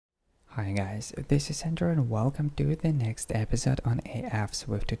Hi guys, this is Andrew and welcome to the next episode on AF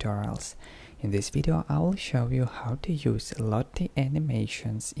Swift tutorials. In this video I will show you how to use Lottie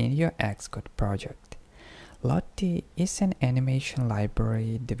animations in your Xcode project. Lottie is an animation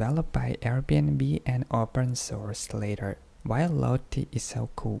library developed by Airbnb and open sourced later. Why Lottie is so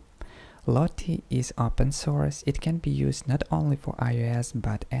cool? Lottie is open source. It can be used not only for iOS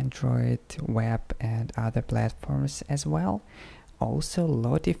but Android, web and other platforms as well. Also,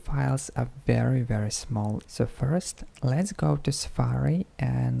 Lottie files are very small. So first, let's go to Safari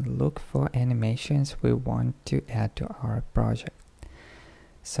and look for animations we want to add to our project.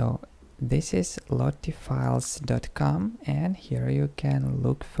 So this is lottiefiles.com and here you can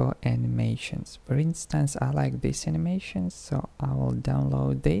look for animations. For instance, I like this animation, so I will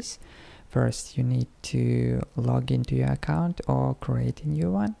download this. First, you need to log into your account or create a new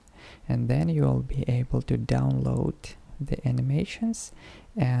one, and then you will be able to download the animations.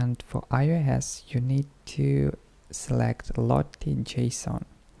 And for iOS you need to select Lottie JSON.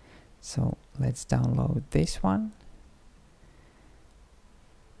 So let's download this one,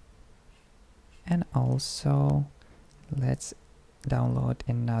 and also let's download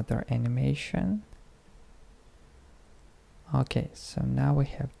another animation. Okay, so now we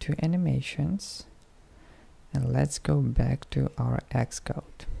have two animations, and let's go back to our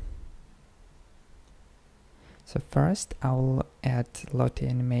Xcode. So first I will add Lottie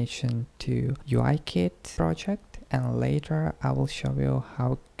animation to UIKit project, and later I will show you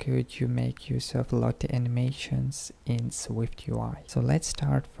how could you make use of Lottie animations in Swift UI. So let's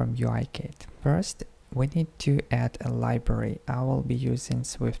start from UIKit. First we need to add a library. I will be using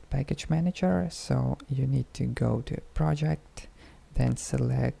Swift Package Manager, so you need to go to project, then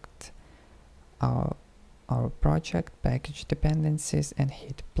select our project package dependencies and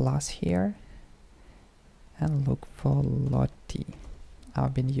hit plus here and look for Lottie.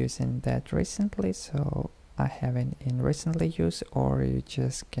 I've been using that recently, so I have it in recently used, or you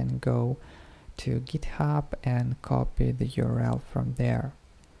just can go to GitHub and copy the URL from there.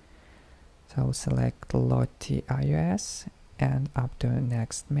 So select Lottie iOS and up to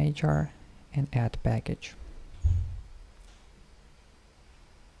next major and add package.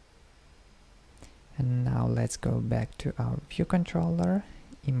 And now let's go back to our view controller,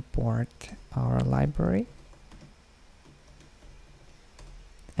 import our library.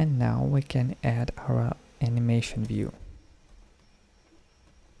 And now we can add our animation view.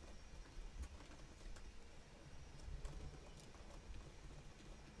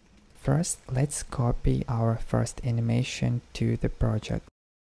 First, let's copy our first animation to the project.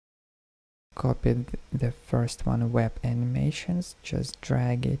 Copy the first one, web animations, just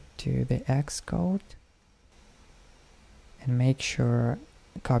drag it to the Xcode and make sure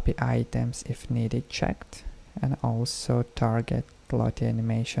copy items if needed checked, and also target Lottie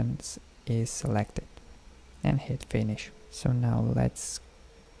animations is selected and hit finish. So now let's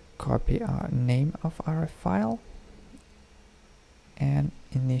copy our name of our file and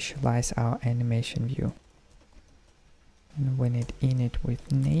initialize our animation view, and we need init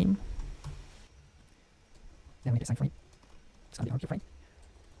with name, then we design frame, it's going to be our frame,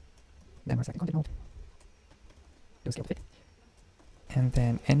 then we're selecting content mode, do scale fit, and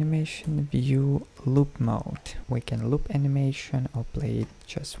then animation view loop mode. We can loop animation or play it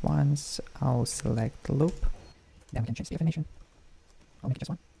just once. I'll select loop, then we can change the animation, I'll make it just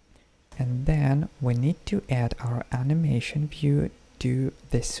one, and then we need to add our animation view to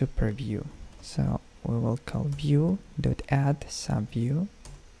the super view. So we will call view.add subview,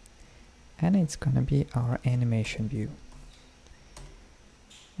 and it's gonna be our animation view.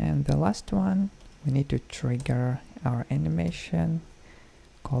 And the last one, we need to trigger our animation,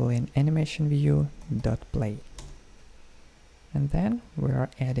 calling animation view.play, and then we are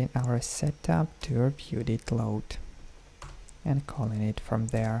adding our setup to our view.load and calling it from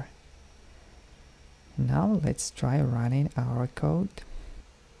there. Now let's try running our code,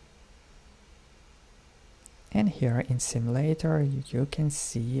 and here in simulator you can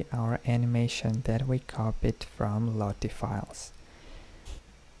see our animation that we copied from Lottie files.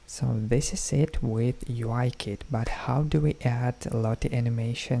 So this is it with UIKit, but how do we add Lottie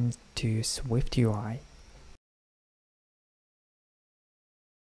animations to Swift UI?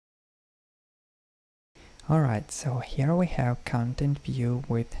 Alright, so here we have content view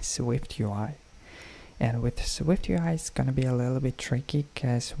with Swift UI. And with Swift UI it's gonna be a little bit tricky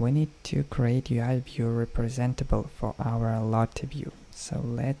because we need to create UI view representable for our Lottie view. So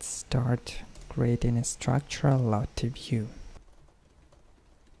let's start creating a structural Lottie view.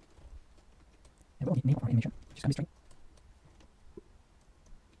 And we'll need name of our animation, which is gonna be string.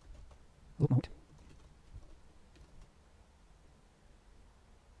 Loop mode.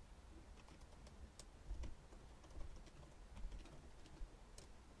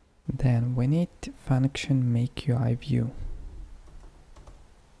 and we need function make UI view.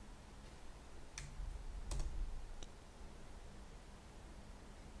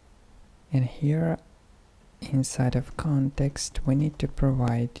 And here inside of context we need to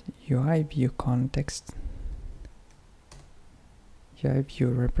provide UI view context, UI view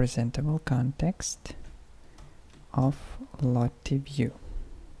representable context of Lottie view.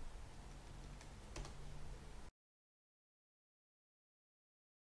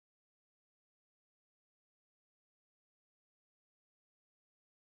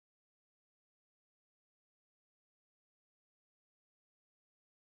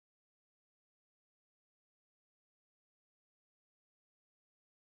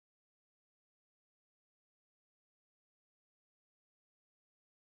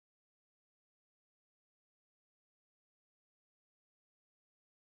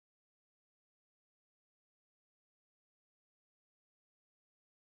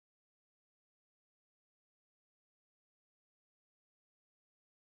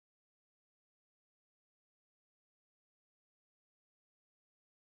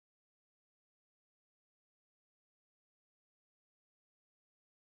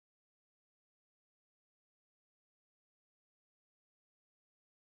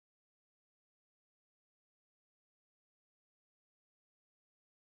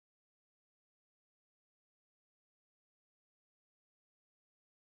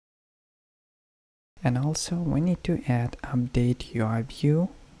 And also we need to add update UI view,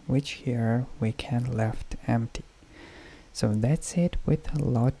 which here we can left empty. So that's it with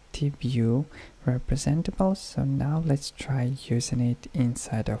Lottie view representable. So now let's try using it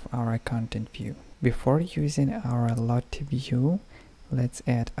inside of our content view. Before using our Lottie view, let's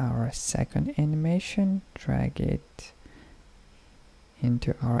add our second animation, drag it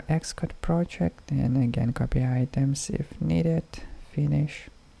into our Xcode project, and again copy items if needed, finish.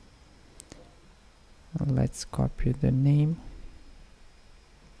 Let's copy the name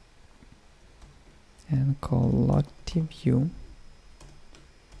and call Lottie view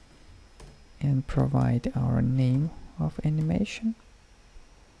and provide our name of animation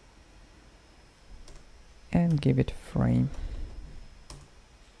and give it frame.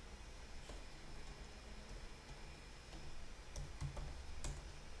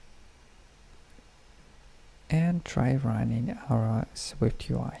 And try running our Swift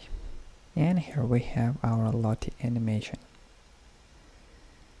UI. And here we have our Lottie animation.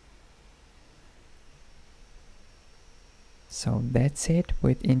 So that's it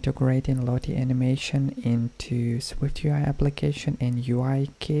with integrating Lottie animation into Swift UI application and UI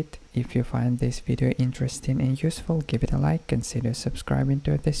kit. If you find this video interesting and useful, give it a like, consider subscribing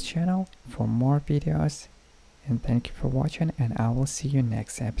to this channel for more videos, and thank you for watching, and I will see you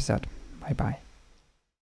next episode. Bye bye.